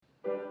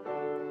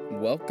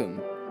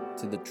Welcome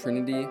to the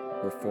Trinity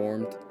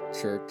Reformed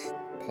Church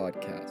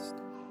podcast.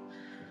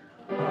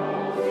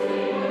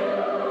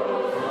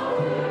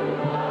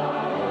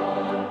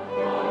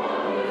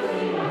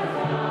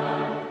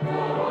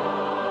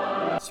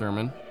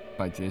 Sermon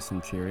by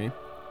Jason Cherry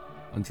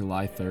on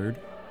July 3rd,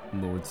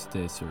 Lord's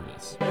Day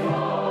service.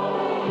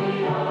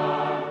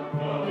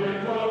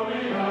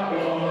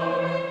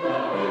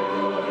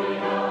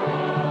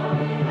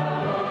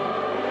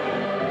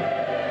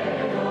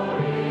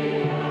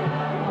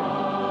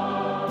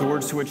 The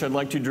words to which I'd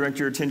like to direct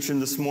your attention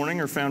this morning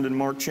are found in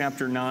Mark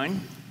chapter 9.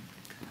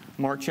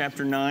 Mark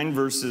chapter 9,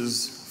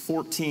 verses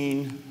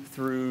 14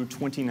 through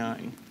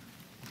 29.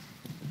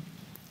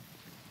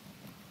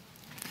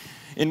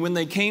 And when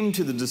they came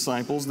to the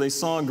disciples, they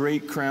saw a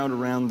great crowd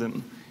around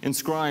them, and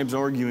scribes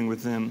arguing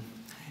with them.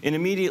 And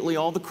immediately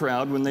all the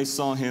crowd, when they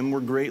saw him, were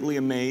greatly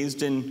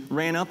amazed, and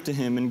ran up to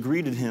him and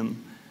greeted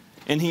him.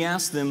 And he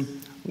asked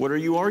them, "What are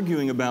you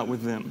arguing about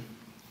with them?"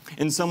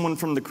 And someone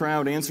from the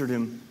crowd answered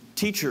him,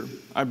 "Teacher,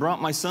 I brought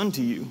my son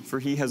to you, for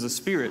he has a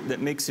spirit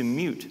that makes him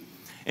mute.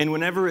 And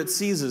whenever it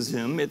seizes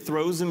him, it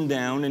throws him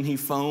down, and he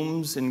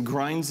foams and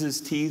grinds his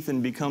teeth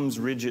and becomes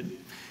rigid.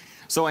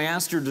 So I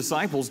asked your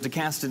disciples to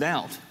cast it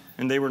out,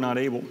 and they were not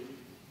able."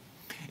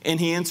 And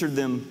he answered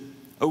them,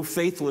 "O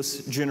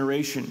faithless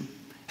generation,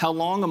 how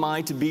long am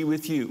I to be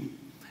with you?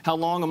 How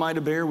long am I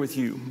to bear with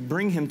you?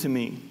 Bring him to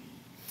me."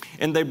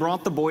 And they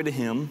brought the boy to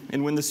him,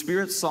 and when the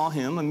spirit saw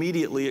him,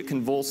 immediately it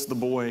convulsed the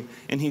boy,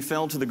 and he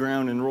fell to the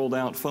ground and rolled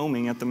out,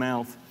 foaming at the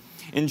mouth.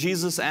 And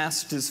Jesus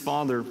asked his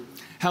father,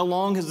 "How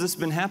long has this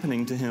been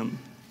happening to him?"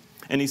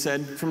 And he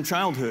said, "From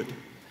childhood.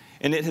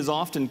 And it has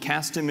often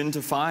cast him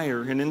into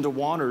fire and into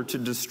water to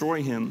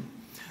destroy him.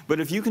 But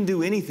if you can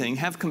do anything,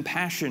 have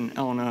compassion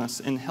on us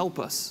and help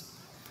us."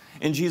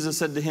 And Jesus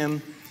said to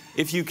him,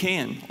 "If you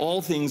can,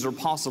 all things are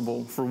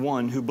possible for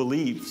one who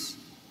believes."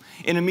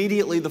 And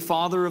immediately the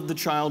father of the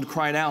child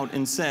cried out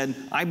and said,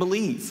 "I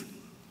believe,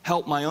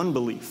 help my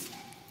unbelief."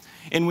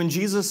 And when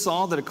Jesus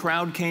saw that a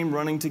crowd came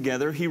running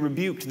together, he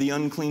rebuked the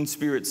unclean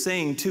spirit,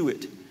 saying to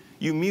it,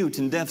 "You mute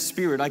and deaf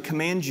spirit, I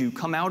command you,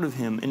 come out of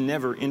him and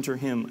never enter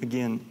him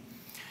again."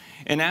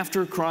 And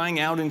after crying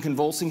out and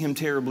convulsing him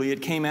terribly,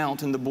 it came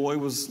out, and the boy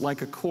was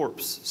like a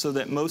corpse, so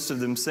that most of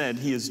them said,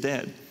 "He is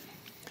dead."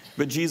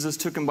 But Jesus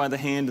took him by the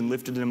hand and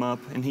lifted him up,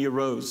 and he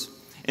arose.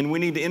 And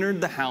when he'd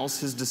entered the house,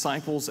 his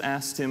disciples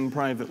asked him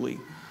privately,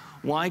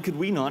 "Why could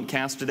we not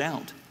cast it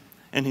out?"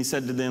 And he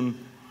said to them,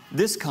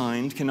 "This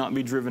kind cannot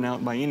be driven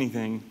out by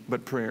anything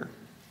but prayer."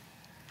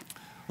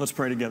 Let's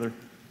pray together.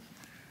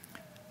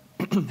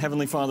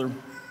 Heavenly Father,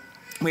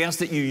 we ask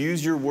that you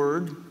use your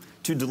word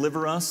to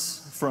deliver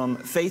us from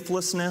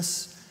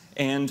faithlessness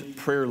and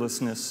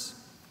prayerlessness,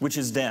 which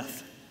is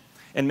death,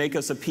 and make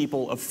us a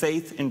people of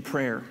faith and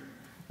prayer,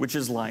 which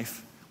is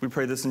life. We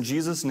pray this in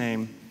Jesus'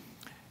 name.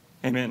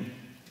 Amen.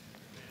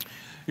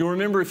 You'll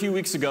remember a few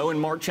weeks ago in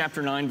Mark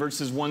chapter 9,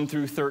 verses 1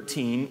 through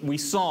 13, we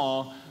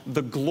saw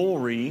the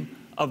glory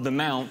of the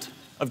Mount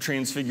of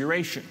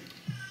Transfiguration.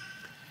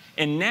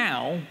 And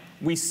now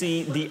we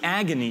see the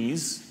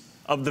agonies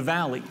of the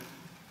valley.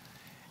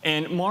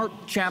 And Mark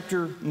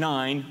chapter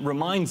 9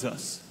 reminds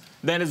us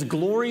that as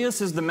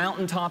glorious as the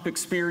mountaintop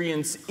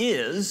experience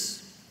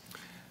is,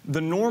 the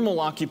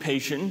normal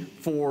occupation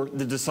for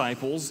the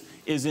disciples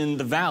is in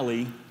the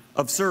valley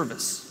of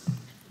service.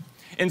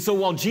 And so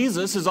while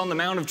Jesus is on the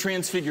Mount of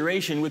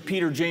Transfiguration with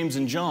Peter, James,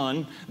 and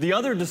John, the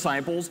other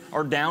disciples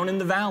are down in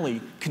the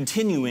valley,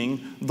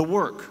 continuing the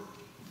work.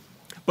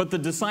 But the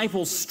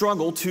disciples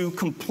struggle to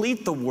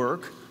complete the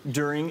work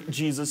during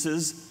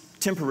Jesus'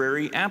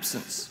 temporary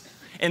absence.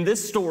 And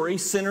this story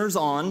centers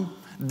on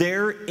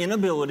their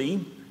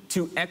inability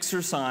to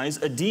exorcise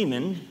a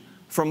demon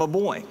from a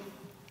boy.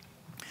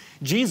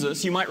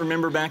 Jesus, you might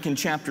remember back in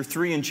chapter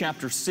 3 and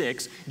chapter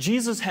 6,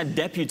 Jesus had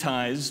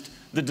deputized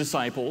the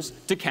disciples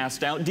to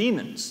cast out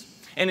demons.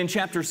 And in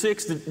chapter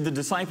 6, the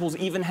disciples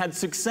even had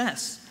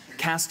success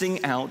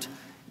casting out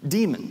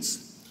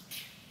demons.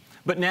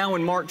 But now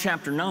in Mark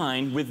chapter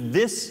 9, with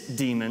this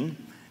demon,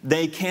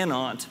 they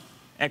cannot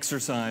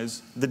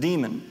exorcise the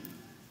demon.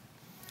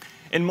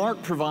 And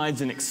Mark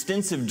provides an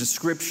extensive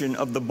description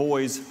of the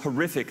boy's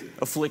horrific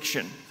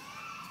affliction.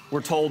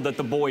 We're told that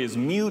the boy is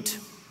mute.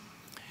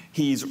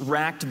 He's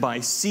racked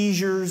by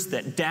seizures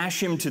that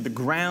dash him to the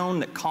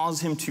ground, that cause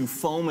him to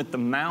foam at the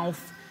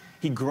mouth.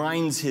 He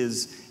grinds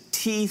his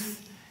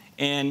teeth,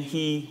 and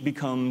he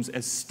becomes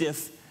as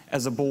stiff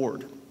as a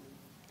board.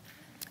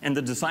 And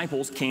the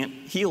disciples can't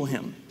heal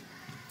him.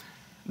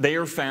 They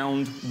are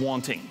found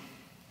wanting.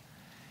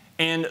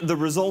 And the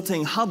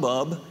resulting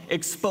hubbub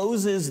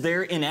exposes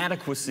their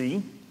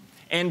inadequacy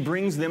and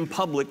brings them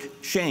public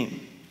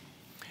shame.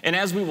 And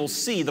as we will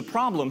see, the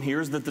problem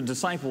here is that the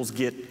disciples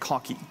get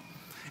cocky.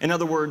 In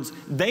other words,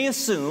 they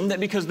assume that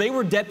because they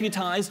were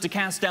deputized to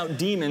cast out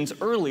demons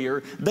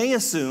earlier, they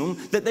assume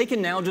that they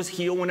can now just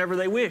heal whenever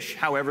they wish,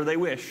 however they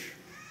wish.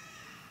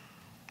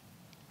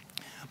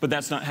 But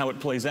that's not how it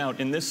plays out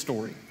in this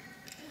story.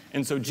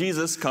 And so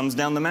Jesus comes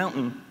down the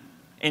mountain,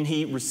 and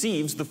he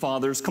receives the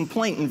Father's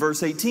complaint in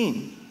verse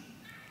 18.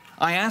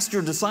 I asked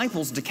your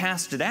disciples to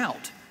cast it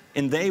out,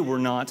 and they were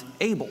not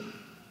able."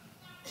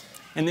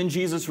 And then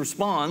Jesus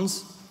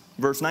responds,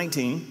 verse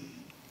 19,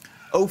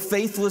 "O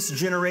faithless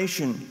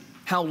generation,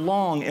 how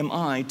long am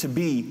I to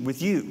be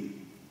with you?"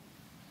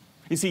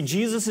 You see,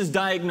 Jesus'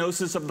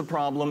 diagnosis of the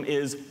problem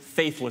is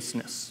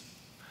faithlessness.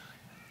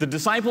 The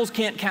disciples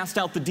can't cast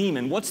out the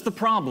demon. What's the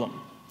problem?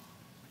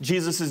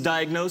 Jesus'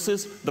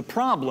 diagnosis, the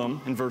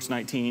problem, in verse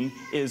 19,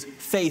 is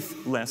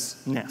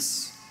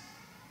faithlessness.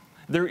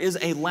 There is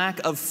a lack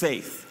of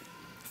faith.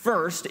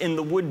 First, in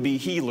the would-be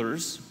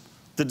healers,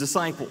 the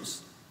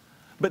disciples.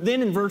 But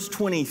then in verse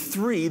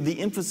 23, the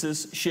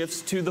emphasis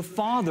shifts to the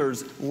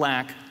Father's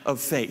lack of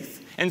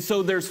faith. And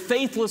so there's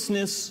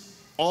faithlessness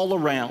all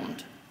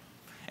around.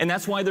 And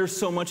that's why there's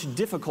so much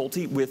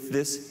difficulty with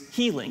this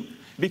healing,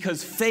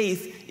 because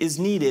faith is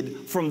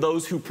needed from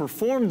those who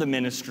perform the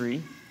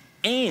ministry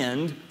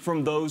and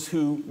from those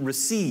who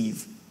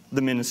receive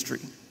the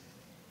ministry.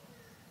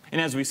 And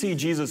as we see,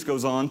 Jesus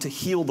goes on to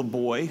heal the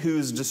boy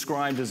who's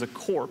described as a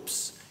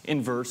corpse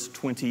in verse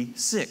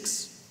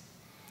 26,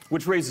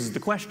 which raises the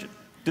question,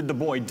 did the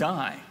boy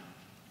die?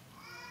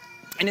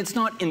 And it's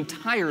not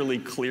entirely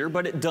clear,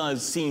 but it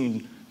does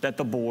seem that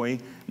the boy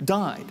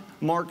died.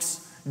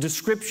 Mark's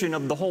description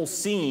of the whole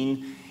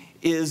scene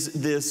is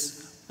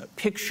this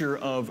picture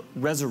of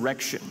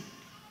resurrection.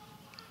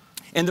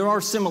 And there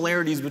are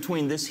similarities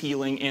between this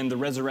healing and the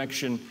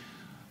resurrection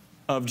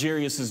of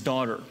Jairus'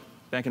 daughter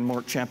back in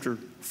Mark chapter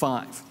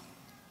 5.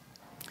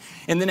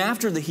 And then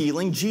after the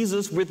healing,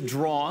 Jesus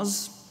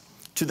withdraws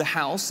to the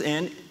house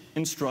and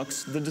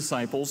instructs the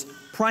disciples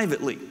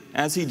privately,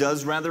 as he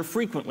does rather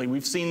frequently.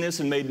 We've seen this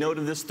and made note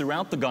of this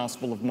throughout the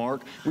Gospel of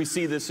Mark. We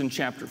see this in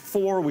chapter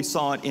 4. We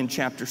saw it in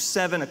chapter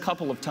 7 a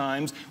couple of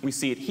times. We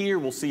see it here.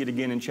 We'll see it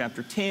again in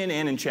chapter 10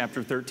 and in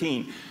chapter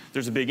 13.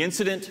 There's a big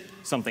incident,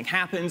 something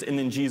happens, and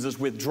then Jesus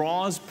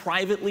withdraws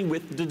privately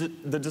with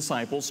the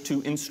disciples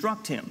to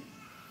instruct him.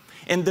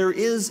 And there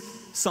is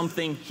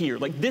something here.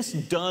 Like, this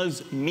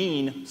does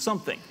mean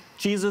something.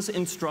 Jesus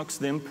instructs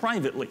them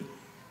privately.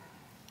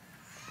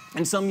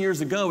 And some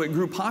years ago, it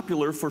grew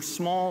popular for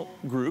small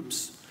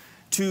groups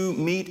to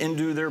meet and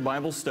do their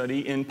Bible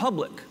study in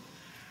public.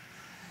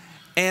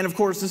 And of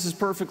course, this is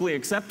perfectly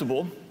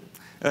acceptable.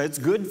 It's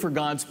good for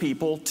God's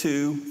people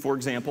to, for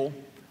example,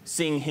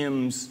 sing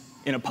hymns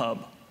in a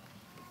pub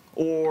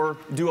or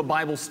do a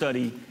Bible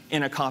study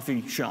in a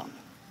coffee shop.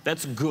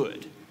 That's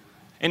good.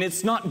 And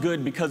it's not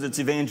good because it's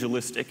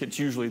evangelistic. It's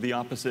usually the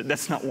opposite.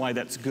 That's not why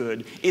that's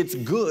good. It's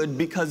good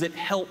because it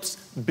helps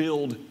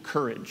build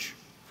courage.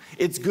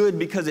 It's good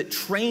because it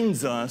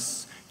trains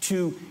us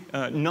to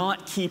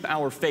not keep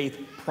our faith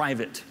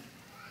private.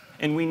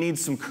 And we need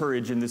some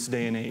courage in this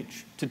day and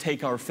age to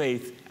take our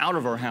faith out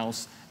of our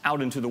house,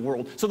 out into the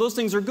world. So those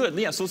things are good.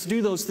 Yes, let's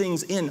do those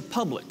things in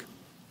public.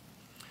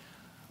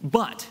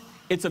 But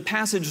it's a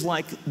passage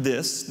like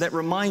this that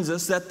reminds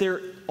us that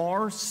there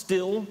are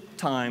still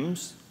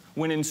times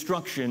when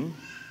instruction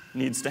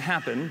needs to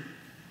happen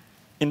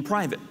in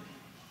private.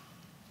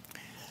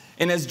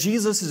 And as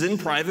Jesus is in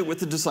private with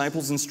the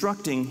disciples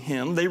instructing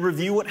him, they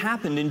review what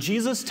happened. And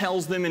Jesus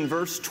tells them in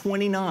verse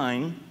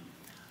 29,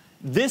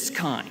 this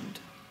kind,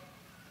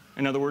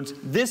 in other words,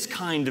 this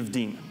kind of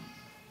demon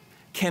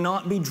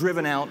cannot be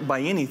driven out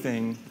by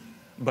anything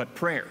but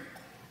prayer.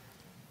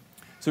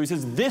 So he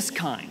says, this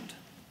kind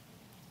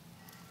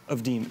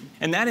of demon.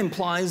 And that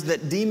implies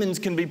that demons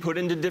can be put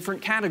into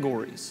different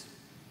categories.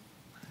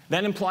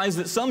 That implies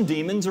that some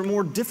demons are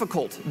more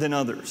difficult than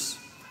others.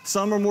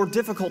 Some are more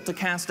difficult to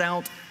cast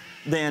out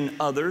than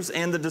others,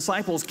 and the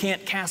disciples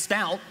can't cast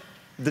out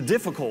the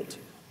difficult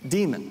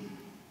demon.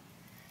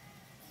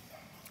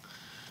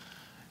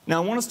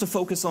 Now, I want us to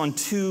focus on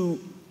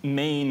two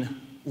main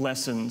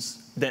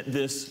lessons that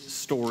this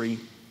story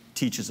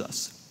teaches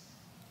us.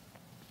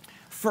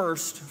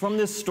 First, from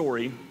this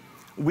story,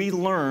 we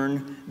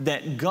learn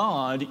that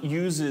God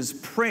uses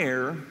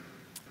prayer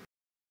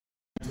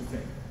to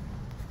faith.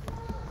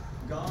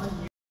 God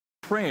uses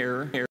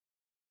prayer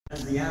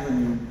as the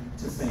avenue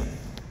to faith.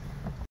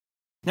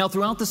 Now,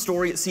 throughout the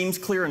story, it seems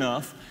clear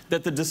enough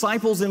that the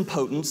disciples'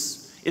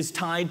 impotence is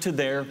tied to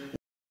their...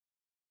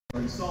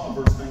 We saw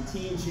verse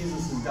 19,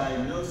 Jesus'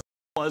 diagnosis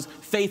was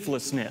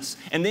faithlessness.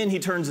 And then he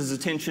turns his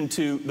attention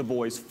to the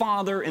boy's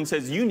father and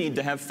says, you need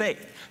to have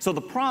faith. So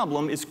the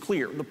problem is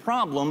clear. The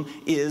problem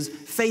is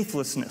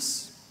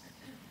faithlessness.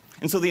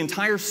 And so the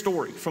entire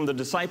story, from the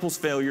disciples'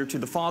 failure to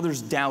the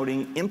father's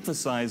doubting,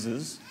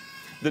 emphasizes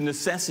the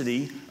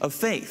necessity of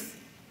faith.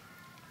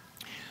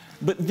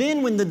 But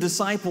then when the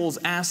disciples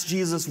ask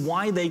Jesus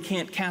why they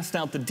can't cast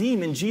out the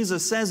demon,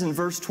 Jesus says in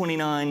verse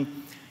 29,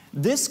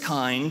 this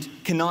kind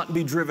cannot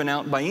be driven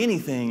out by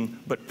anything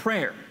but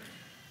prayer.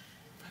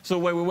 So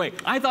wait.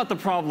 I thought the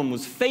problem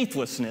was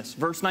faithlessness.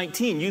 Verse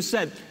 19, you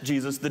said,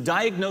 Jesus, the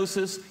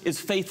diagnosis is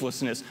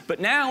faithlessness. But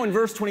now in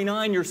verse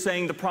 29, you're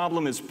saying the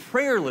problem is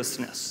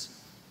prayerlessness.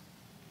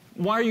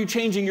 Why are you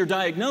changing your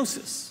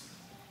diagnosis?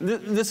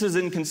 This is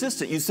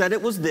inconsistent. You said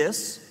it was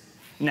this,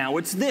 now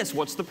it's this.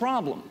 What's the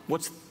problem?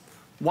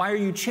 Why are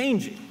you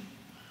changing?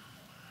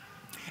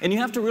 And you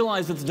have to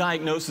realize that the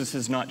diagnosis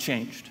has not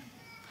changed.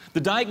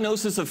 The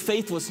diagnosis of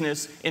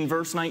faithlessness in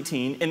verse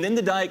 19 and then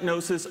the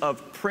diagnosis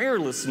of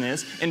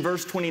prayerlessness in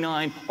verse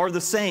 29 are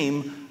the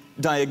same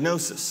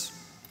diagnosis.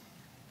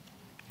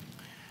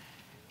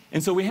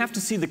 And so we have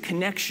to see the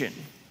connection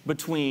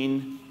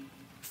between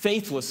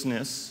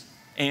faithlessness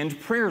and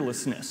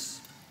prayerlessness.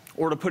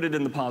 Or to put it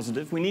in the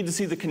positive, we need to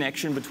see the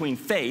connection between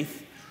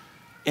faith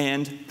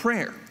and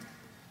prayer.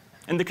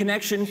 And the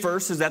connection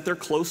first is that they're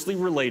closely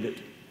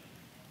related.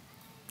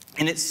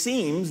 And it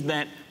seems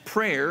that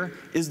prayer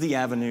is the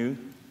avenue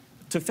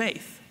to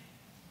faith.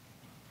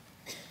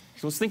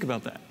 So let's think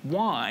about that.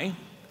 Why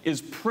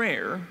is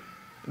prayer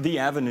the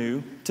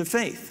avenue to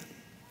faith?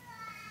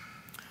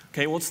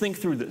 Okay, well, let's think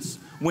through this.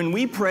 When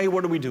we pray,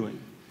 what are we doing?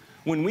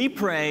 When we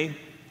pray,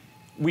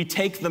 we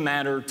take the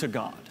matter to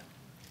God.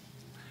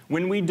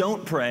 When we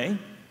don't pray,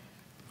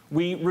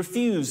 we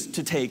refuse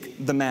to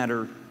take the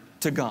matter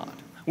to God.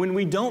 When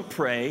we don't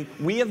pray,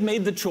 we have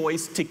made the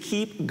choice to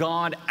keep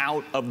God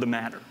out of the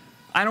matter.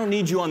 I don't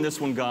need you on this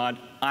one, God.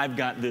 I've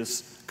got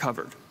this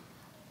covered.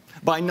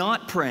 By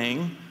not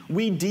praying,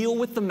 we deal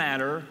with the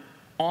matter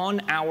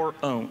on our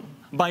own.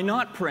 By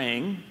not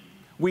praying,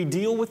 we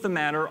deal with the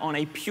matter on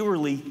a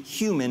purely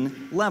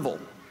human level.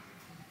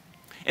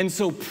 And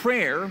so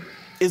prayer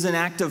is an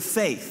act of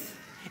faith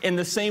in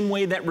the same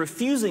way that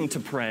refusing to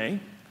pray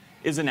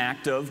is an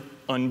act of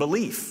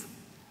unbelief.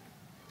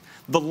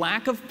 The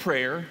lack of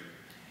prayer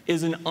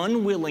is an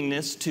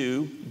unwillingness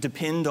to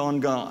depend on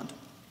God.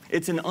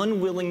 It's an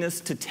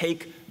unwillingness to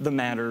take the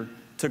matter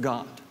to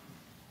God.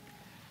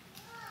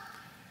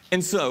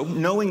 And so,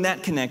 knowing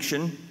that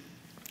connection,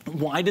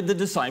 why did the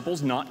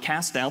disciples not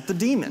cast out the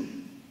demon?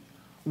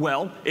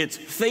 Well, it's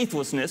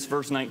faithlessness,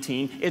 verse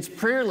 19. It's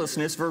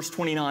prayerlessness, verse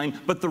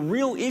 29. But the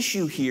real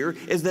issue here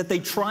is that they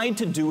tried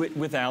to do it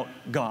without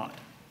God.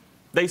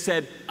 They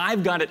said,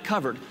 I've got it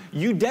covered.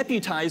 You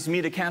deputized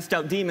me to cast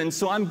out demons,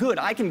 so I'm good.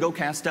 I can go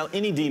cast out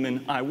any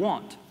demon I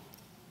want.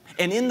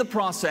 And in the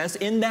process,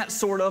 in that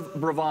sort of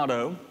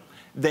bravado,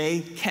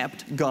 they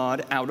kept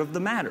God out of the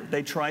matter.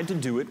 They tried to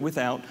do it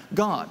without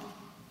God.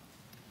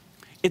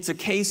 It's a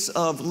case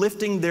of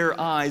lifting their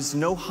eyes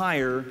no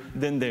higher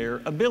than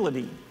their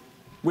ability,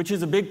 which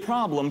is a big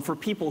problem for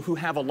people who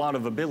have a lot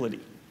of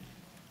ability.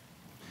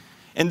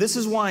 And this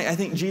is why I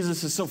think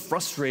Jesus is so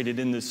frustrated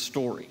in this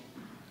story.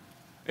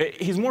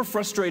 He's more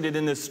frustrated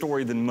in this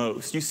story than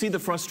most. You see the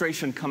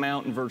frustration come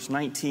out in verse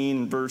 19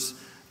 and verse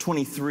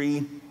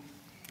 23.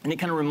 And it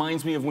kind of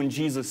reminds me of when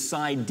Jesus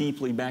sighed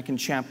deeply back in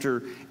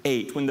chapter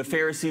 8. When the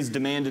Pharisees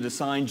demanded a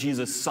sign,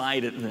 Jesus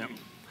sighed at them.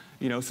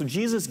 So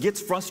Jesus gets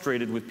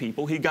frustrated with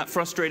people. He got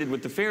frustrated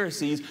with the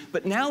Pharisees,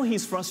 but now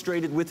he's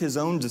frustrated with his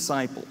own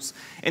disciples.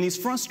 And he's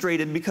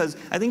frustrated because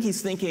I think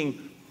he's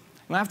thinking,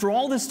 after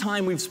all this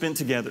time we've spent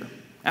together,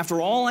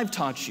 after all I've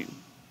taught you,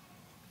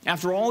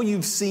 after all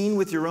you've seen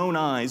with your own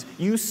eyes,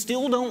 you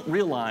still don't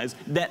realize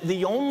that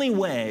the only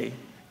way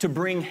to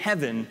bring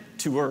heaven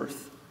to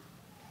earth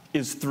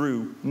is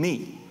through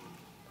me.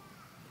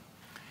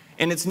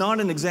 And it's not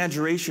an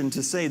exaggeration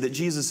to say that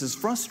Jesus is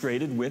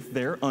frustrated with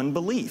their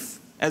unbelief,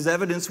 as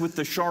evidenced with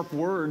the sharp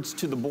words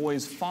to the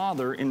boy's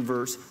father in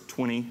verse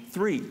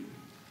 23.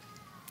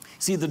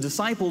 See, the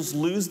disciples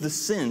lose the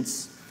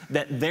sense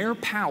that their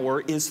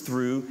power is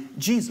through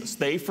Jesus.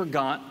 They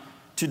forgot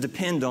to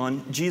depend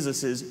on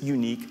Jesus'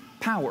 unique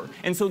power.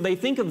 And so they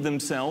think of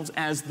themselves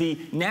as the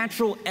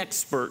natural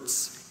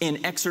experts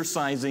in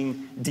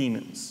exorcising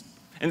demons.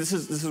 And this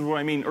is what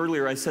I mean.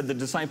 Earlier I said the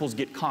disciples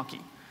get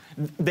cocky.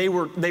 They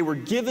were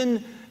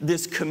given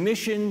this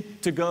commission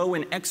to go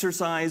and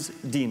exorcise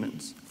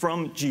demons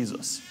from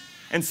Jesus.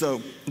 And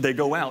so they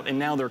go out and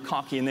now they're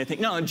cocky and they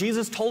think, no,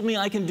 Jesus told me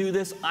I can do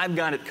this. I've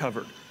got it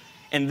covered.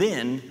 And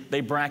then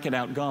they bracket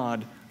out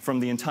God from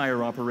the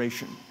entire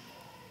operation.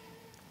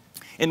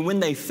 And when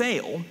they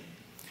fail,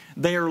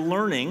 they are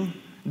learning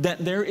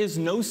that there is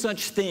no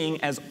such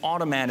thing as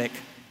automatic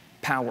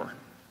power.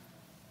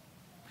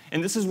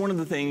 And this is one of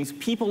the things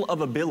people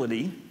of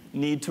ability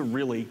need to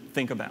really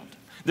think about.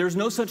 There's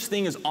no such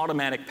thing as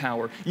automatic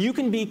power. You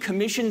can be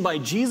commissioned by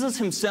Jesus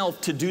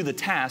himself to do the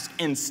task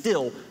and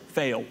still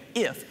fail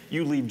if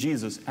you leave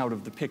Jesus out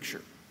of the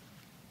picture.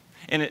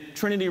 And at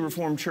Trinity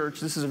Reformed Church,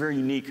 this is a very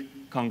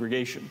unique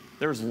congregation.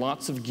 There's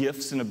lots of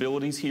gifts and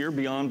abilities here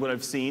beyond what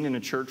I've seen in a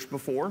church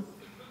before.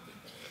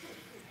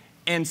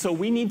 And so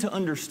we need to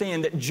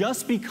understand that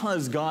just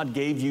because God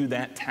gave you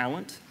that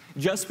talent,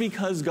 just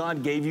because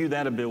God gave you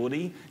that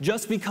ability,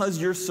 just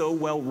because you're so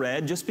well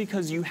read, just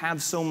because you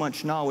have so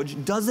much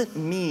knowledge, doesn't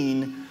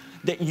mean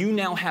that you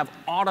now have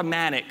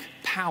automatic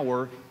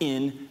power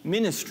in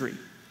ministry.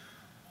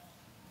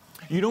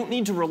 You don't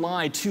need to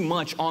rely too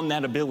much on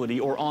that ability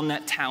or on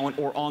that talent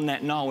or on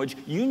that knowledge.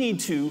 You need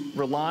to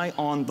rely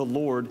on the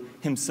Lord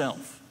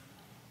himself.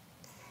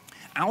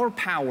 Our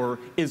power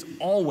is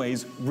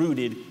always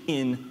rooted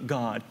in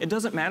God. It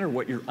doesn't matter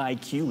what your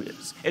IQ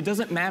is. It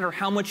doesn't matter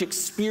how much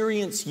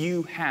experience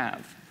you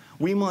have.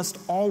 We must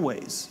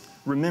always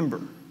remember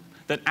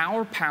that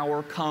our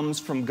power comes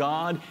from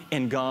God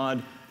and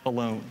God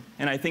alone.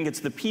 And I think it's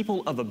the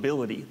people of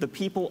ability, the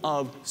people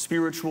of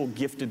spiritual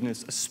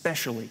giftedness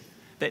especially,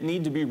 that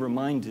need to be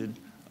reminded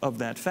of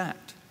that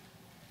fact.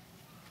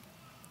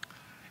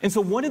 And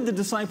so what did the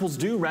disciples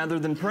do rather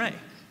than pray?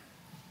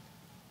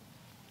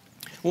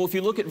 Well, if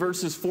you look at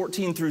verses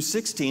 14 through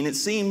 16, it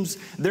seems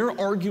they're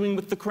arguing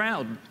with the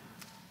crowd.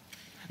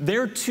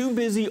 They're too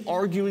busy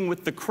arguing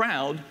with the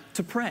crowd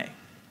to pray.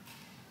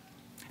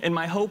 And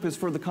my hope is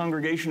for the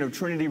congregation of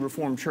Trinity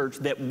Reformed Church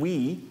that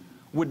we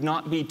would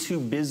not be too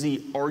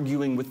busy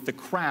arguing with the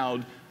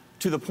crowd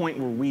to the point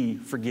where we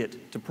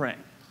forget to pray.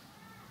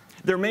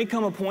 There may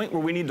come a point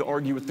where we need to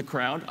argue with the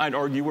crowd. I'd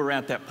argue we're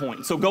at that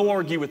point. So go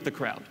argue with the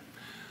crowd.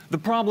 The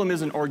problem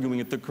isn't arguing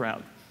with the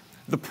crowd.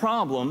 The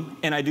problem,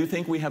 and I do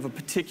think we have a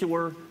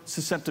particular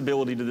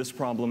susceptibility to this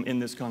problem in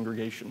this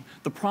congregation.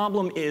 The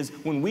problem is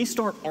when we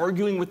start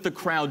arguing with the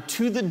crowd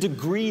to the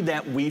degree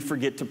that we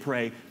forget to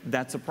pray,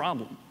 that's a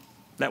problem.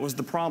 That was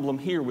the problem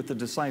here with the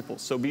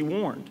disciples. So be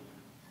warned.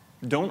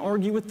 Don't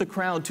argue with the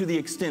crowd to the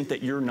extent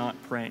that you're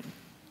not praying.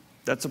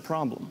 That's a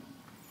problem.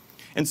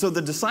 And so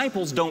the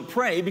disciples don't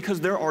pray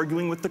because they're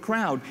arguing with the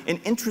crowd. And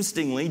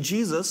interestingly,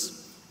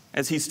 Jesus,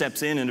 as he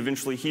steps in and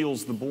eventually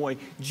heals the boy,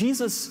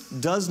 Jesus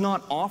does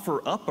not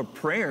offer up a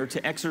prayer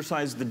to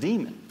exorcise the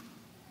demon.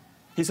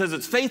 He says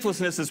it's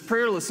faithlessness, it's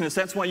prayerlessness,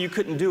 that's why you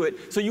couldn't do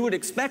it. So you would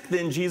expect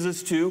then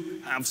Jesus to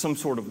have some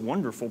sort of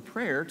wonderful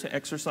prayer to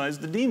exorcise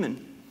the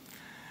demon.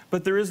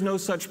 But there is no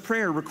such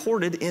prayer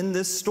recorded in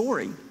this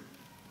story.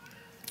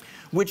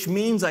 Which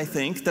means, I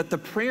think, that the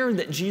prayer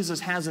that Jesus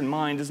has in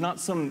mind is not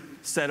some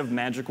set of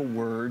magical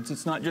words.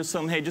 It's not just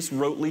some, hey, just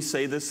rotely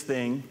say this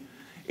thing.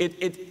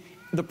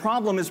 The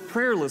problem is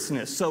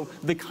prayerlessness. So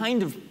the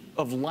kind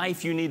of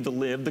life you need to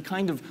live, the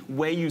kind of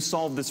way you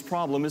solve this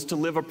problem is to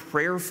live a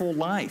prayerful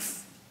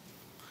life.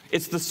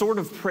 It's the sort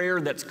of prayer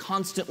that's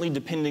constantly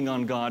depending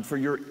on God for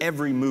your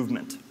every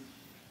movement.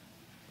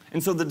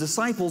 And so the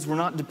disciples were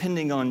not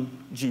depending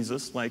on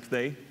Jesus like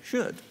they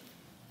should.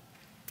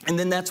 And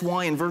then that's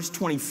why in verse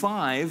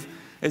 25,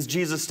 as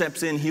Jesus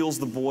steps in, heals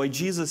the boy,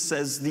 Jesus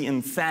says the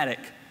emphatic,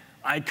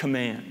 I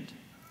command.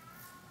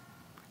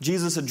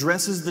 Jesus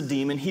addresses the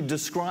demon. He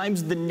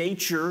describes the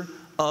nature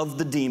of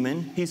the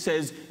demon. He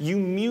says, you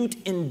mute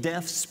and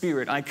deaf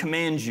spirit, I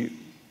command you.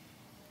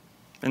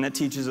 And that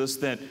teaches us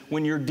that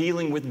when you're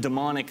dealing with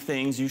demonic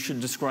things, you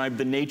should describe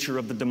the nature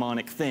of the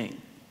demonic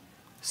thing.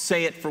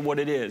 Say it for what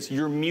it is.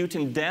 You're mute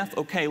and deaf?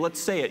 Okay, let's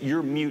say it.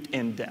 You're mute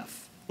and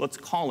deaf. Let's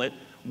call it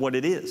what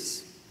it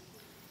is.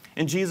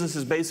 And Jesus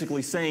is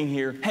basically saying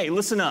here, hey,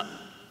 listen up,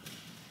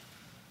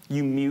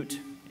 you mute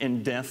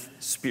and deaf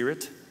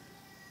spirit.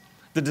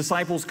 The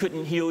disciples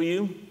couldn't heal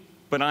you,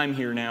 but I'm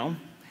here now.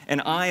 And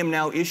I am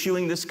now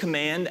issuing this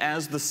command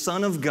as the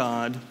Son of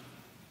God.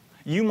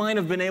 You might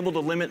have been able to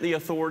limit the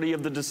authority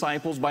of the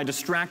disciples by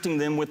distracting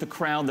them with a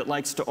crowd that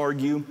likes to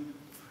argue.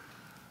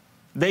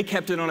 They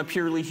kept it on a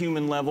purely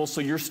human level,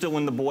 so you're still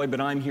in the boy, but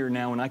I'm here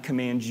now, and I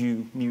command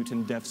you, mute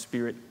and deaf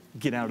spirit,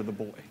 get out of the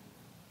boy.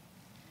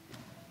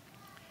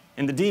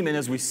 And the demon,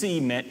 as we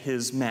see, met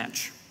his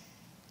match.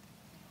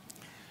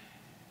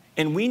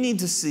 And we need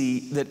to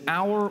see that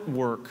our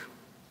work,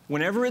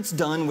 whenever it's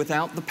done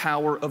without the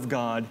power of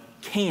God,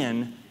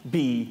 can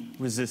be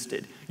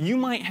resisted. You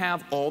might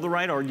have all the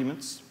right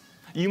arguments.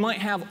 You might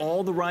have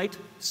all the right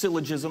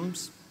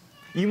syllogisms.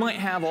 You might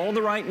have all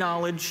the right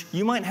knowledge.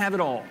 You might have it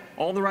all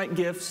the right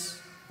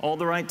gifts, all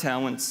the right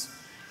talents.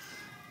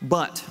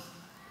 But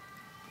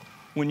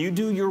when you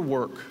do your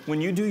work,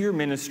 when you do your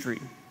ministry,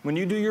 when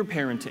you do your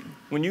parenting,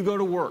 when you go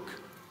to work,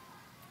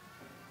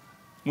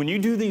 when you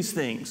do these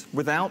things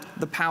without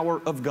the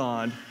power of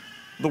God,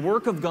 the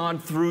work of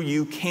God through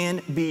you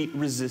can be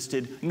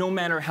resisted no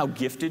matter how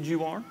gifted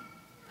you are,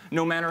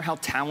 no matter how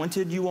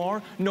talented you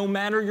are, no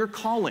matter your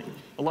calling.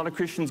 A lot of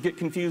Christians get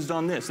confused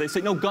on this. They say,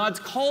 no, God's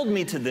called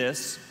me to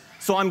this,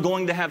 so I'm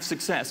going to have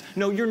success.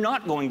 No, you're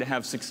not going to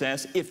have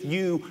success if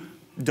you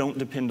don't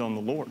depend on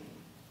the Lord.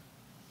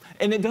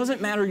 And it doesn't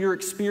matter your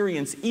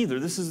experience either.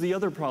 This is the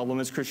other problem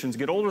as Christians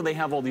get older. They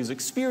have all these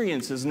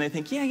experiences and they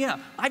think, yeah,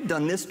 I've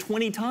done this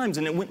 20 times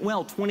and it went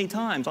well 20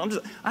 times.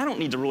 I don't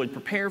need to really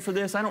prepare for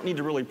this. I don't need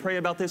to really pray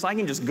about this. I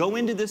can just go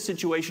into this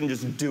situation,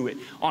 just do it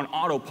on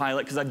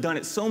autopilot because I've done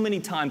it so many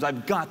times.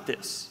 I've got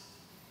this.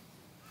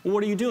 Well,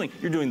 what are you doing?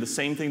 You're doing the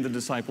same thing the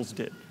disciples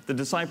did. The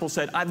disciples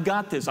said, I've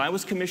got this. I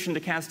was commissioned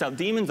to cast out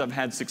demons. I've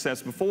had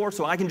success before,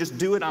 so I can just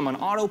do it. I'm on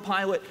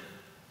autopilot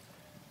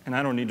and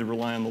I don't need to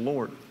rely on the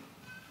Lord.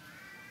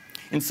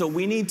 And so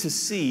we need to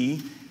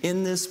see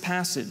in this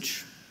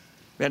passage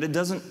that it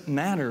doesn't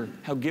matter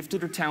how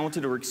gifted or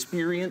talented or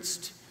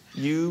experienced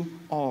you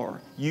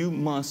are. You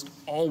must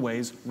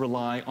always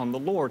rely on the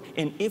Lord.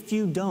 And if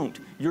you don't,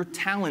 your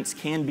talents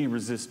can be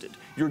resisted.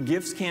 Your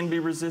gifts can be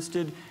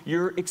resisted.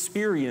 Your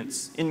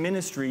experience in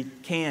ministry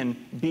can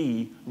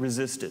be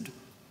resisted.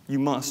 You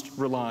must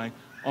rely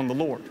on the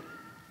Lord.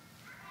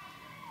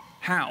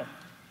 How?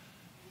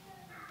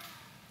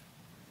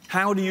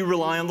 How do you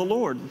rely on the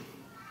Lord?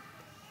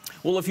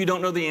 Well, if you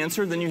don't know the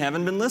answer, then you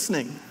haven't been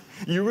listening.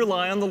 You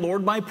rely on the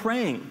Lord by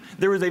praying.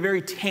 There is a very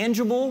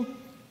tangible,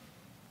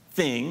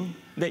 thing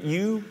that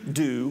you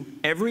do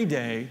every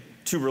day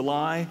to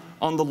rely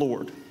on the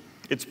Lord.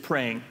 It's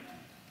praying.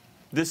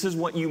 This is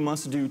what you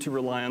must do to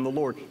rely on the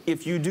Lord.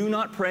 If you do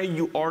not pray,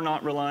 you are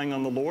not relying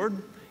on the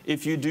Lord.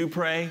 If you do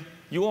pray,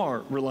 you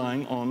are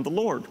relying on the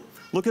Lord.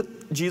 Look at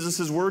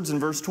Jesus' words in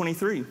verse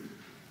 23.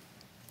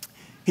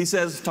 He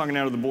says, talking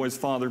out of the boy's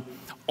father,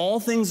 all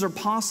things are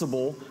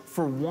possible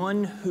for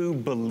one who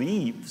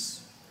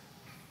believes.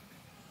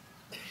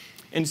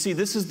 And see,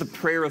 this is the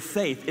prayer of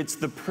faith. It's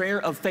the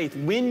prayer of faith.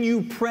 When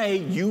you pray,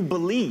 you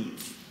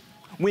believe.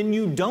 When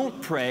you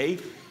don't pray,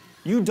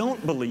 you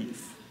don't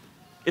believe.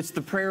 It's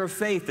the prayer of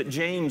faith that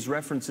James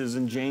references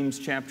in James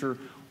chapter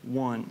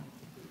 1.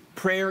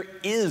 Prayer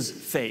is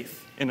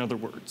faith, in other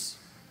words.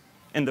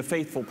 And the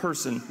faithful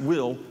person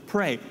will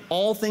pray.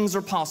 All things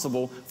are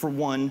possible for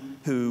one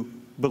who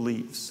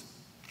believes.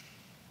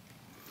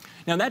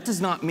 Now, that does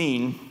not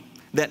mean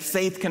that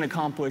faith can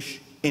accomplish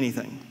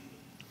anything.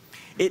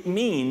 It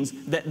means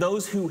that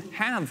those who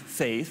have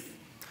faith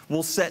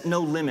will set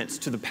no limits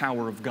to the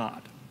power of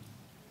God.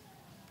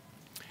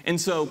 And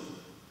so,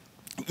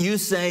 you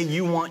say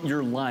you want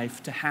your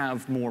life to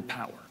have more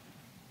power.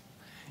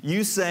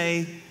 You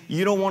say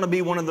you don't want to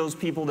be one of those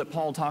people that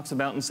Paul talks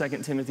about in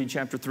 2 Timothy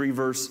chapter 3,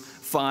 verse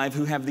 5,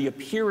 who have the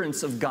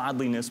appearance of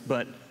godliness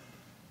but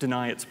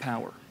deny its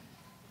power.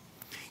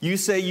 You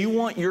say you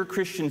want your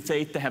Christian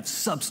faith to have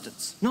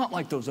substance, not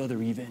like those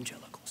other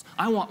evangelicals.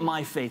 I want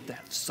my faith to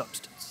have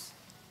substance.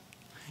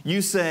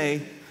 You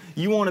say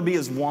you want to be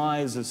as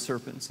wise as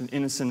serpents and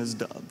innocent as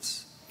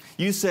doves.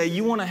 You say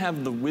you want to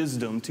have the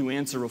wisdom to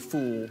answer a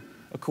fool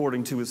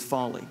according to his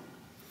folly.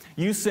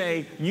 You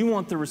say you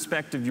want the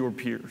respect of your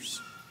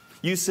peers.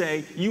 You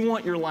say you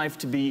want your life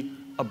to be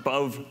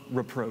above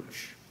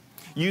reproach.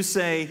 You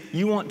say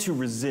you want to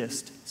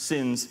resist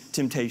sin's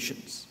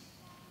temptations.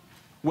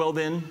 Well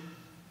then,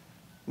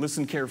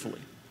 listen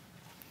carefully.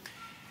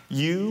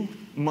 You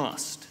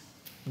must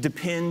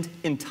depend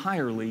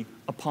entirely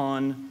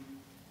upon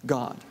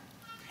God.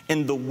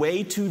 And the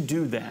way to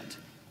do that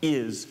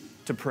is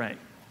to pray.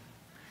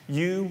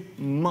 You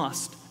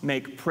must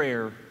make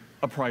prayer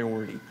a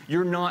priority.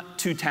 You're not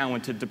too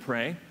talented to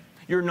pray.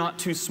 You're not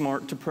too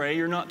smart to pray.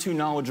 You're not too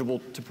knowledgeable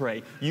to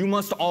pray. You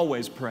must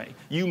always pray.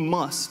 You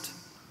must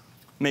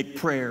make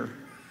prayer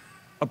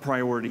a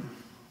priority.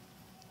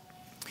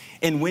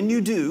 And when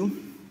you do,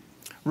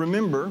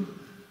 remember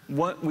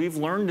what we've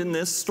learned in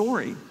this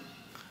story.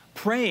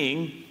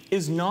 Praying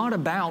is not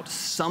about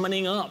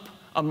summoning up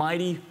a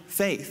mighty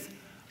faith.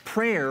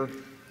 Prayer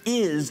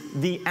is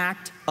the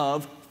act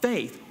of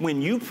faith.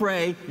 When you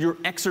pray, you're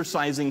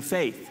exercising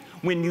faith.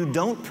 When you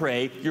don't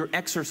pray, you're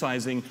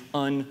exercising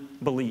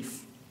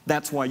unbelief.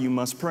 That's why you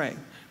must pray.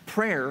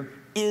 Prayer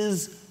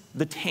is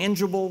the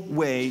tangible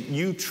way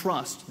you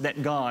trust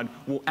that God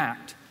will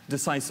act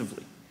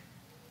decisively.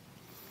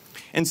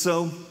 And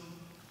so,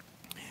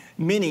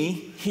 many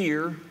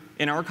here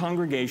in our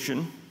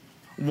congregation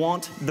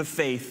want the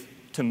faith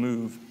to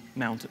move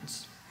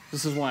mountains.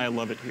 This is why I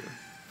love it here.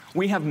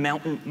 We have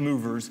mountain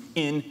movers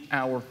in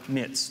our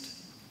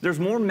midst. There's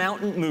more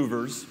mountain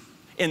movers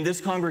in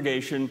this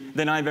congregation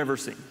than I've ever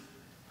seen.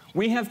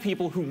 We have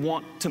people who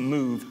want to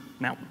move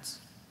mountains.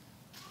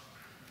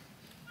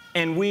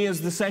 And we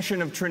as the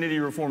session of Trinity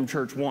Reformed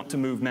Church want to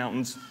move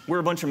mountains. We're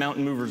a bunch of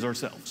mountain movers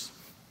ourselves.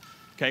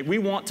 Okay, we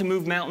want to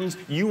move mountains.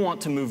 You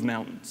want to move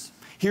mountains.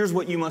 Here's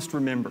what you must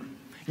remember.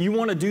 You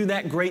want to do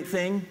that great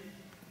thing?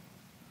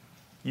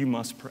 You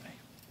must pray.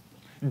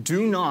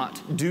 Do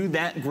not do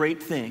that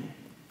great thing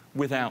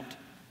without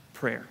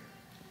prayer.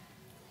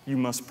 You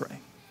must pray.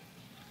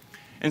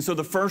 And so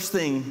the first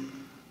thing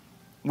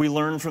we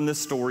learn from this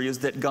story is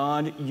that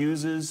God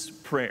uses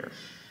prayer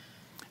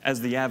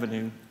as the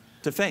avenue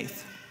to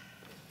faith.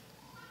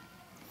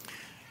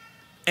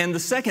 And the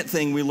second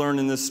thing we learn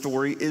in this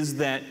story is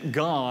that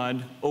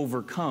God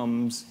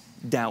overcomes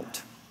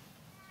doubt.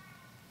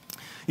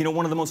 You know,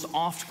 one of the most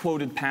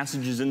oft-quoted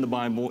passages in the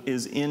Bible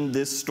is in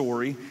this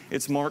story.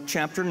 It's Mark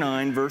chapter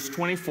 9, verse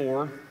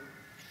 24.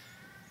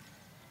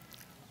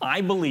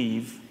 I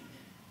believe,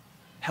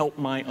 help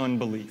my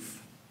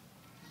unbelief.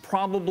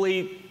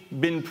 Probably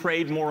been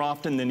prayed more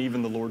often than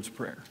even the Lord's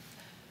Prayer.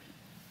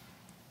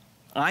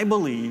 I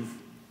believe,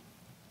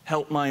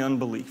 help my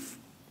unbelief.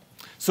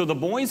 So the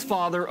boy's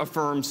father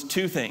affirms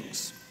two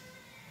things.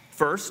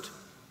 First,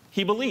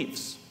 he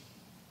believes.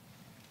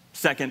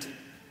 Second,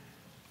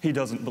 he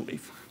doesn't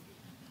believe.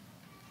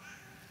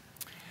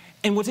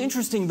 And what's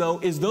interesting, though,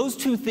 is those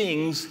two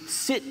things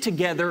sit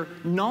together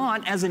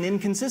not as an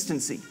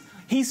inconsistency.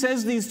 He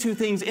says these two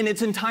things, and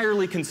it's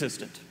entirely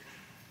consistent.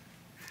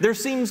 There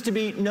seems to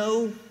be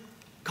no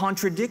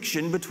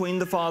contradiction between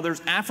the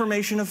father's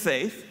affirmation of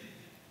faith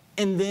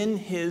and then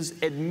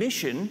his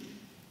admission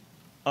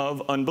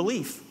of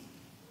unbelief.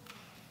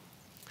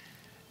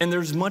 And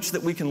there's much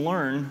that we can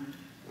learn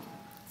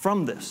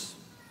from this.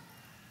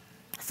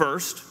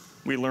 First,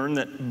 we learn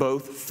that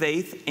both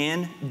faith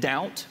and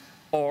doubt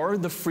are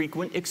the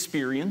frequent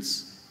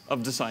experience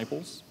of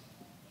disciples.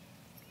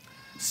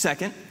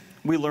 Second,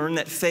 we learn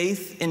that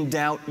faith and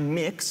doubt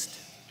mixed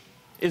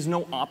is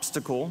no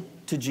obstacle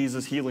to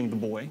Jesus healing the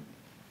boy.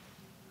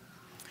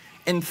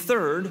 And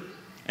third,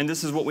 and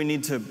this is what we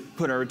need to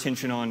put our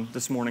attention on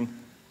this morning,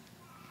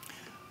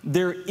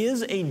 there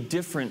is a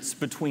difference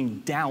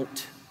between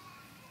doubt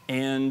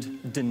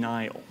and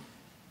denial.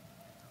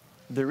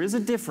 There is a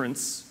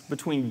difference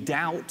between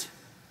doubt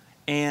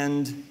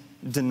and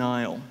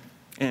denial.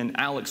 And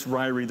Alex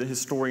Ryrie, the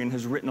historian,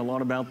 has written a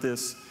lot about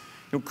this.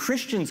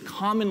 Christians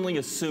commonly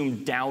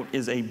assume doubt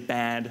is a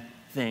bad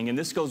thing, and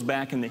this goes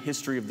back in the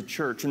history of the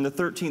church. In the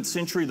 13th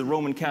century, the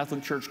Roman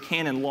Catholic Church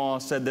canon law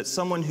said that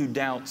someone who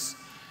doubts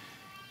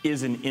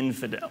is an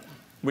infidel,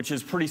 which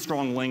is pretty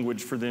strong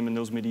language for them in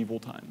those medieval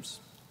times.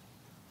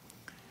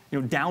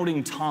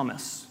 Doubting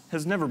Thomas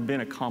has never been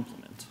a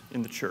compliment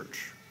in the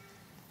church.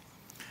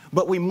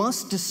 But we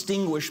must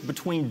distinguish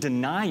between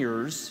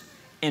deniers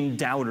and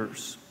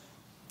doubters.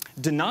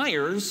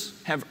 Deniers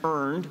have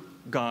earned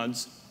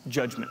God's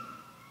judgment.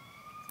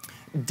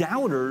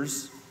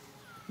 Doubters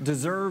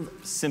deserve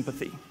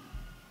sympathy.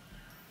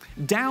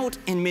 Doubt,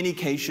 in many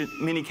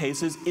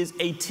cases, is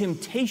a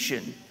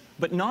temptation,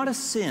 but not a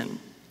sin.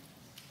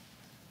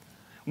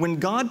 When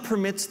God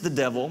permits the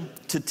devil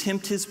to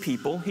tempt his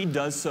people, he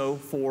does so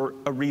for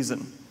a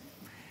reason.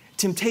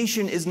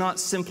 Temptation is not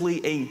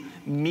simply a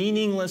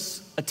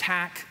meaningless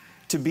attack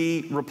to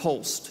be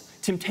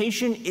repulsed.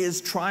 Temptation is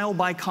trial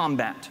by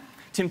combat.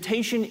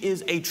 Temptation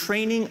is a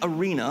training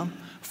arena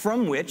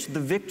from which the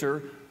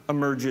victor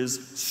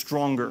emerges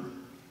stronger.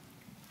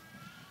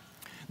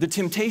 The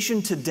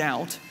temptation to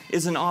doubt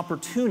is an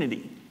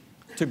opportunity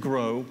to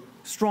grow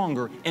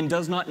stronger and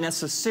does not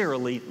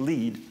necessarily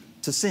lead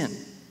to sin.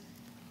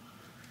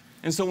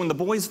 And so when the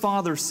boy's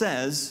father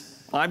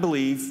says, "I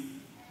believe,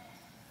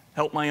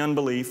 help my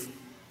unbelief,"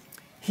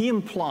 he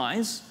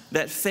implies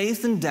that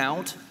faith and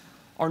doubt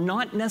are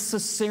not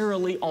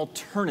necessarily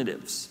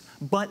alternatives,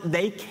 but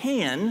they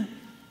can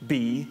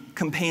be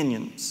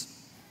companions.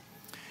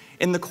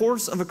 In the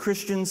course of a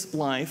Christian's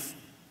life,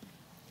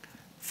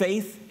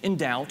 faith and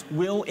doubt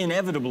will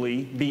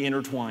inevitably be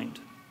intertwined.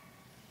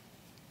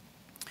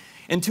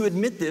 And to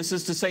admit this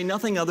is to say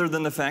nothing other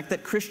than the fact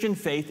that Christian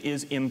faith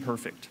is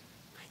imperfect.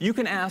 You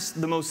can ask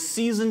the most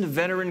seasoned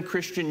veteran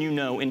Christian you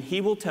know, and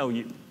he will tell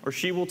you, or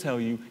she will tell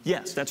you,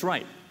 yes, that's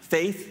right.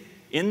 Faith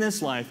in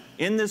this life,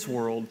 in this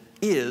world,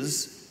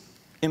 is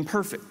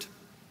imperfect.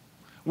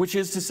 Which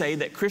is to say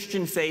that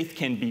Christian faith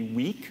can be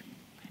weak,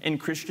 and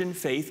Christian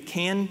faith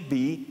can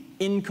be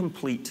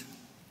incomplete.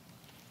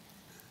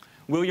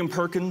 William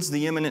Perkins,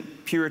 the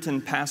eminent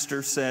Puritan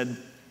pastor, said,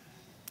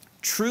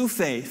 "True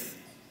faith,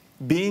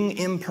 being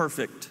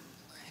imperfect,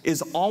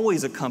 is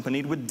always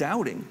accompanied with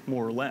doubting,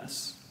 more or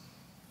less."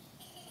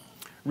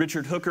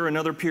 Richard Hooker,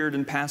 another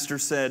Puritan pastor,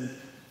 said,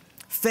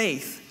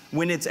 "Faith,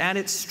 when it's at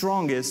its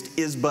strongest,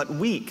 is but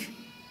weak,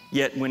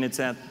 yet when it's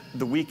at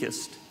the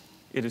weakest,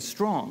 it is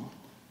strong."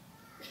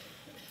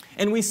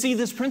 And we see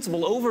this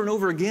principle over and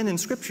over again in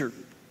Scripture.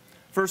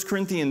 1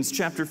 Corinthians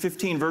chapter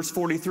 15, verse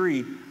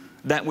 43,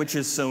 "That which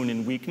is sown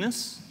in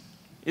weakness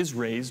is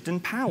raised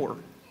in power."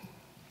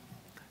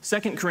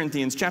 2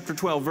 Corinthians chapter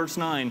 12, verse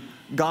 9,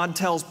 God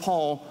tells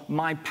Paul,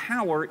 "My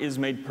power is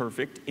made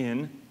perfect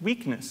in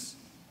weakness."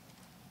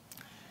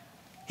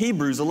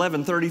 Hebrews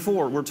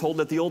 11:34, we're told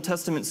that the Old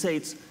Testament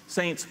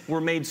saints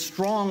were made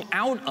strong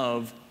out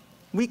of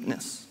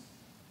weakness.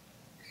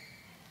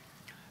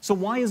 So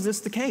why is this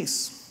the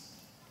case?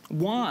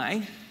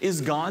 Why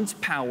is God's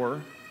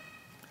power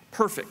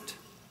perfect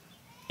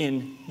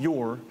in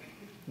your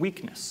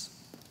weakness?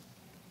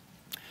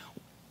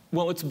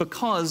 Well, it's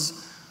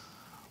because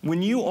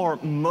when you are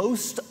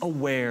most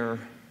aware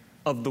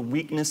of the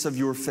weakness of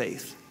your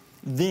faith,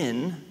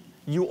 then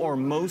you are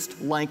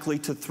most likely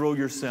to throw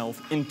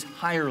yourself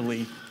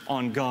entirely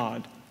on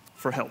God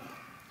for help.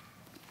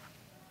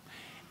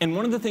 And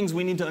one of the things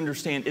we need to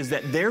understand is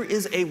that there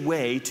is a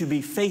way to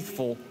be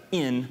faithful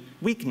in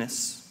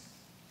weakness,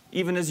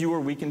 even as you are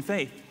weak in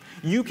faith.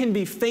 You can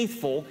be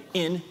faithful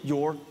in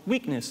your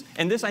weakness.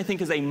 And this, I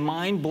think, is a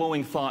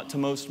mind-blowing thought to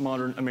most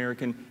modern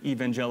American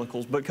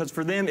evangelicals, because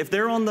for them, if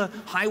they're on the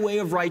highway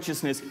of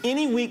righteousness,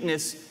 any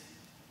weakness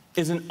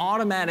is an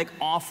automatic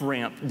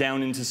off-ramp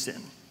down into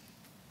sin.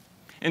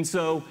 And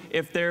so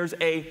if there's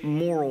a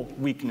moral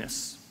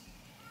weakness,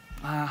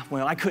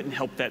 well, I couldn't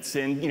help that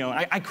sin.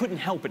 I couldn't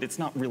help it. It's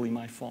not really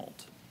my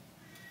fault.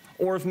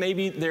 Or if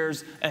maybe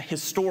there's a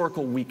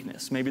historical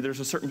weakness, maybe there's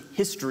a certain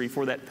history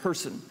for that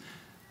person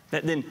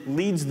that then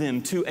leads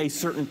them to a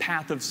certain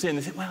path of sin.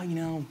 They say,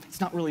 well, it's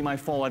not really my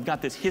fault. I've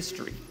got this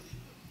history.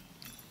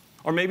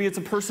 Or maybe it's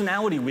a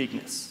personality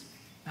weakness.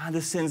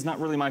 This sin's not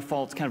really my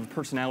fault. It's kind of a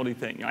personality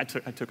thing. I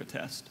took a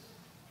test.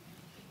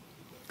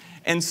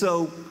 And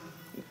so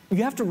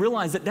you have to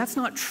realize that that's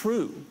not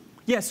true.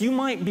 Yes, you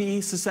might be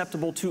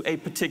susceptible to a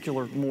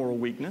particular moral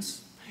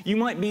weakness. You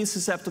might be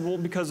susceptible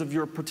because of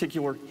your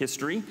particular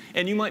history,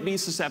 and you might be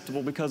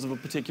susceptible because of a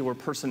particular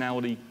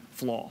personality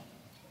flaw.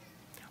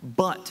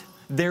 But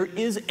there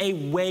is a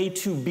way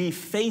to be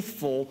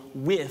faithful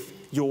with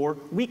your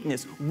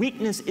weakness.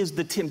 Weakness is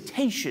the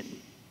temptation.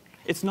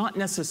 It's not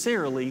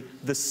necessarily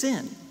the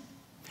sin.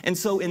 And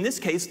so in this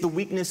case, the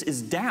weakness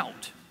is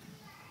doubt.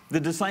 The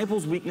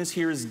disciples' weakness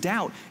here is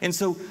doubt. And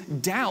so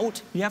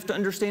doubt, you have to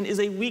understand, is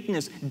a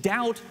weakness.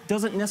 Doubt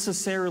doesn't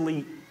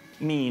necessarily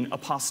mean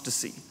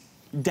apostasy.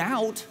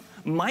 Doubt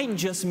might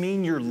just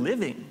mean you're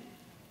living.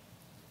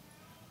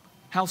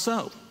 How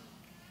so?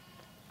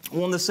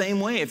 Well, in the same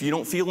way, if you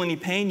don't feel any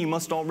pain, you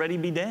must already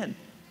be dead.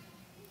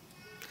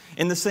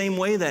 In the same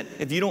way that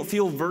if you don't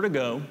feel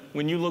vertigo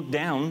when you look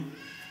down,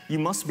 you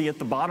must be at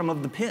the bottom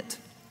of the pit.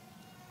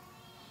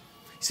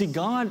 See,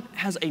 God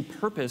has a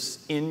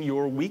purpose in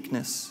your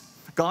weakness.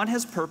 God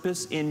has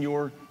purpose in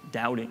your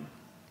doubting.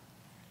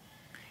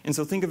 And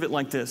so think of it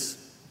like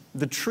this.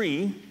 The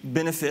tree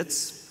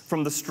benefits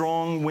from the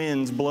strong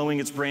winds blowing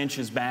its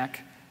branches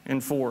back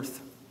and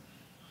forth.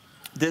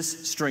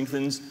 This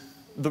strengthens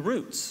the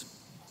roots.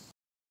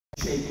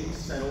 Shaking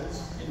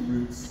settles and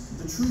roots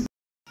the tree.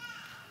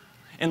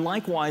 And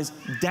likewise,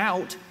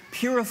 doubt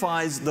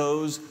purifies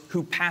those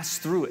who pass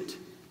through it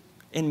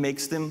and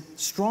makes them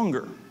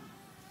stronger.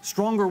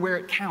 Stronger where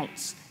it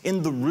counts,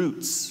 in the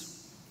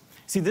roots.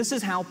 See, this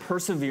is how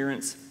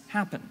perseverance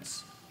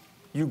happens.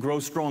 You grow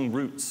strong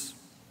roots.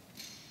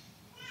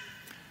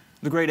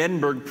 The great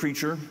Edinburgh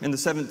preacher in the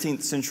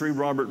 17th century,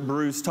 Robert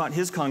Bruce, taught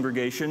his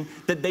congregation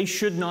that they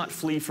should not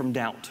flee from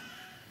doubt.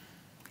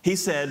 He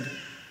said,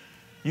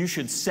 you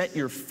should set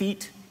your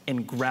feet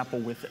and grapple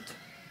with it.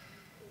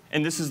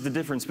 And this is the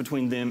difference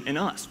between them and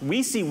us.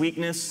 We see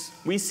weakness,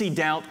 we see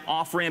doubt,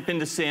 off-ramp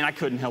into sin, I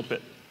couldn't help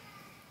it.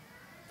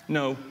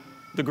 No,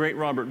 the great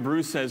Robert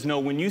Bruce says,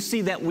 no, when you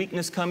see that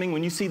weakness coming,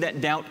 when you see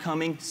that doubt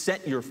coming,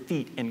 set your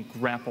feet and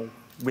grapple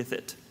with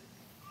it.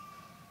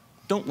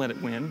 Don't let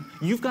it win.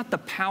 You've got the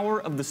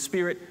power of the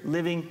Spirit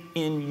living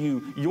in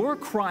you. Your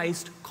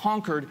Christ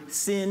conquered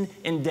sin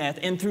and death,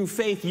 and through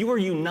faith you are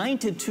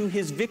united to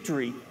His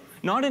victory,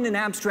 not in an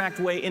abstract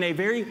way, in a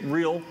very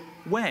real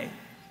way.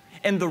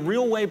 And the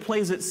real way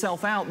plays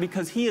itself out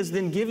because He has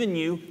then given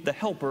you the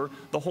Helper,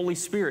 the Holy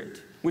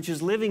Spirit, which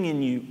is living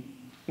in you,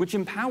 which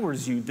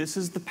empowers you. This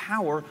is the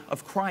power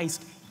of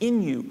Christ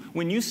in you.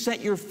 When you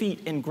set your feet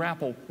and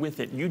grapple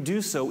with it, you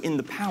do so in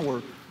the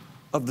power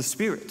of the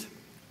Spirit.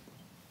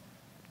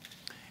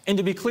 And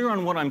to be clear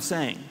on what I'm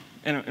saying,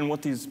 and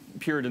what these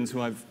Puritans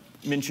who I've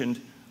mentioned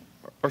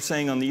are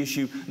saying on the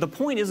issue, the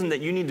point isn't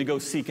that you need to go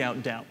seek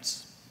out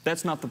doubts.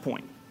 That's not the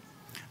point.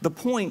 The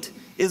point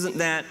isn't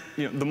that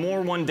the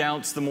more one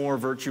doubts, the more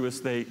virtuous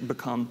they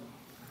become.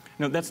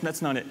 No,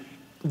 that's not it.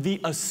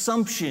 The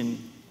assumption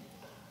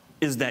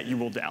is that you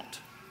will doubt.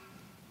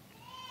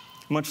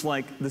 Much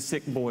like the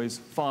sick boy's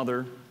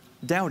father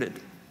doubted.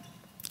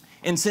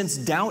 And since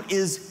doubt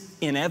is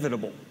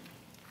inevitable,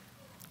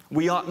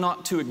 we ought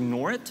not to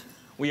ignore it,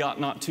 we ought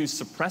not to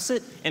suppress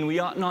it, and we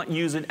ought not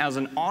use it as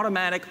an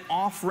automatic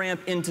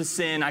off-ramp into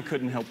sin, I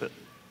couldn't help it.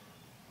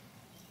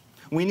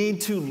 We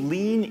need to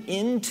lean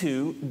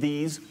into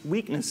these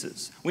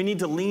weaknesses. We need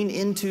to lean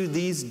into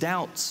these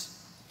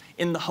doubts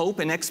in the hope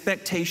and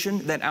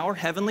expectation that our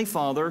Heavenly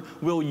Father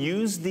will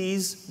use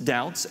these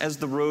doubts as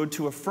the road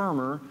to a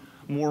firmer,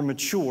 more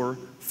mature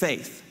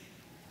faith.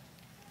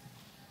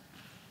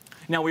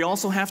 Now, we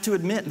also have to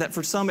admit that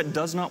for some it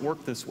does not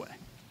work this way.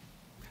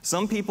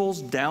 Some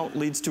people's doubt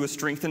leads to a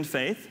strengthened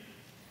faith,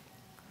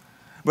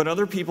 but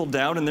other people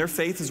doubt and their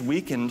faith is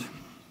weakened.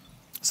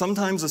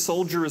 Sometimes a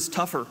soldier is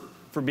tougher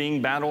for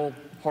being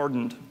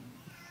battle-hardened.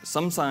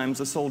 Sometimes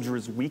a soldier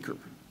is weaker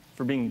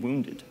for being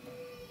wounded.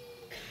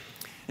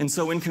 And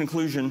so in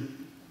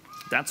conclusion,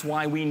 that's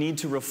why we need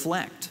to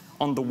reflect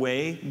on the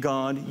way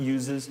God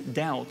uses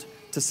doubt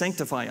to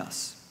sanctify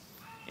us.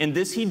 And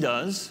this He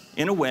does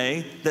in a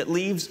way that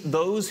leaves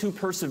those who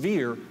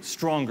persevere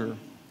stronger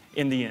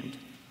in the end.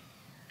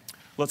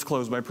 Let's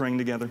close by praying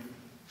together.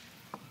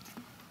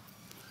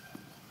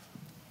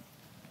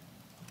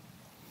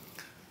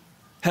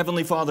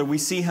 Heavenly Father, we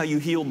see how you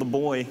healed the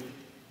boy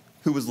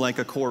who was like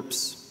a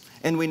corpse.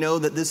 And we know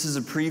that this is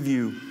a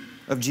preview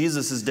of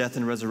Jesus' death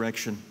and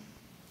resurrection.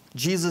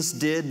 Jesus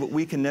did what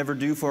we can never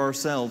do for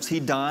ourselves. He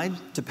died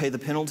to pay the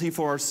penalty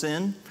for our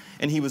sin,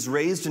 and He was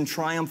raised in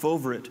triumph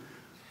over it.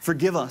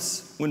 Forgive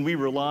us when we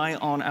rely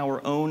on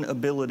our own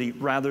ability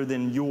rather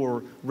than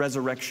your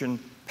resurrection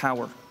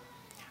power.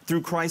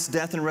 Through Christ's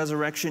death and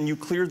resurrection, you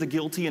clear the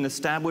guilty and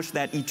establish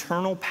that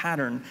eternal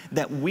pattern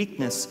that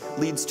weakness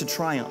leads to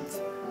triumph,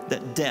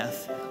 that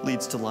death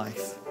leads to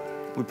life.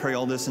 We pray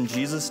all this in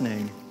Jesus'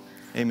 name.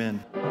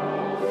 Amen.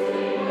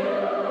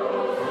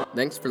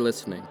 Thanks for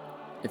listening.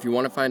 If you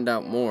want to find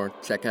out more,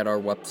 check out our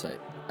website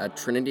at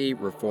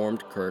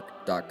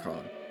trinityreformedkirk.com.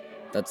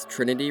 That's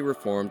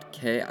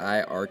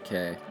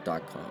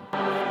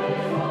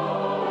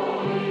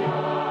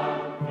trinityreformedkirk.com.